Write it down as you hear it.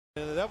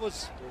That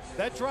was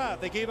that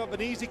drive. They gave up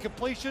an easy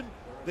completion.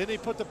 Then they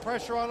put the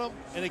pressure on them,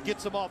 and it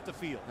gets them off the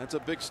field. That's a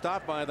big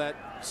stop by that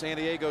San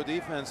Diego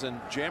defense, and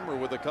Jammer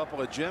with a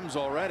couple of gems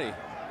already.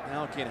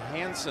 Now can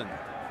Hansen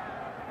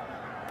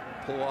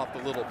pull off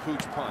the little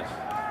pooch punt?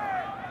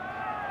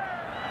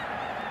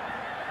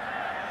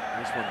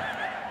 This one.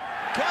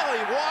 Kelley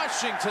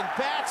Washington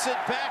bats it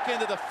back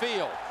into the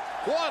field.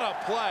 What a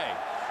play.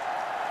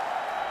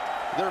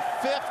 Their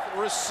fifth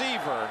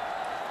receiver,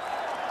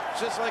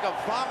 just like a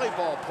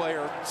volleyball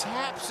player,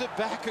 taps it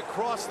back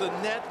across the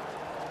net.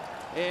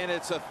 And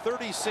it's a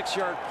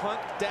 36-yard punt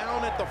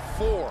down at the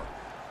 4.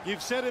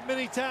 You've said it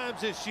many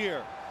times this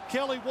year.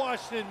 Kelley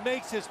Washington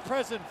makes his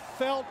presence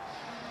felt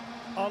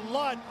a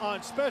lot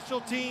on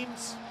special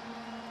teams.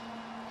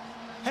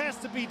 Has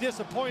to be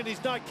disappointed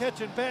he's not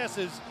catching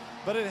passes,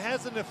 but it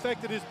hasn't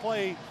affected his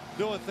play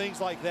doing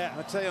things like that.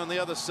 I'll tell you on the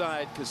other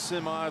side, because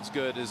Sim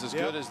Osgood is as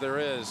good as there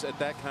is at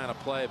that kind of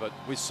play. But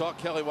we saw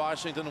Kelley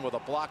Washington with a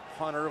blocked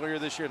punt earlier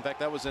this year. In fact,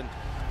 that was in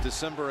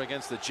December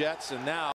against the Jets, and now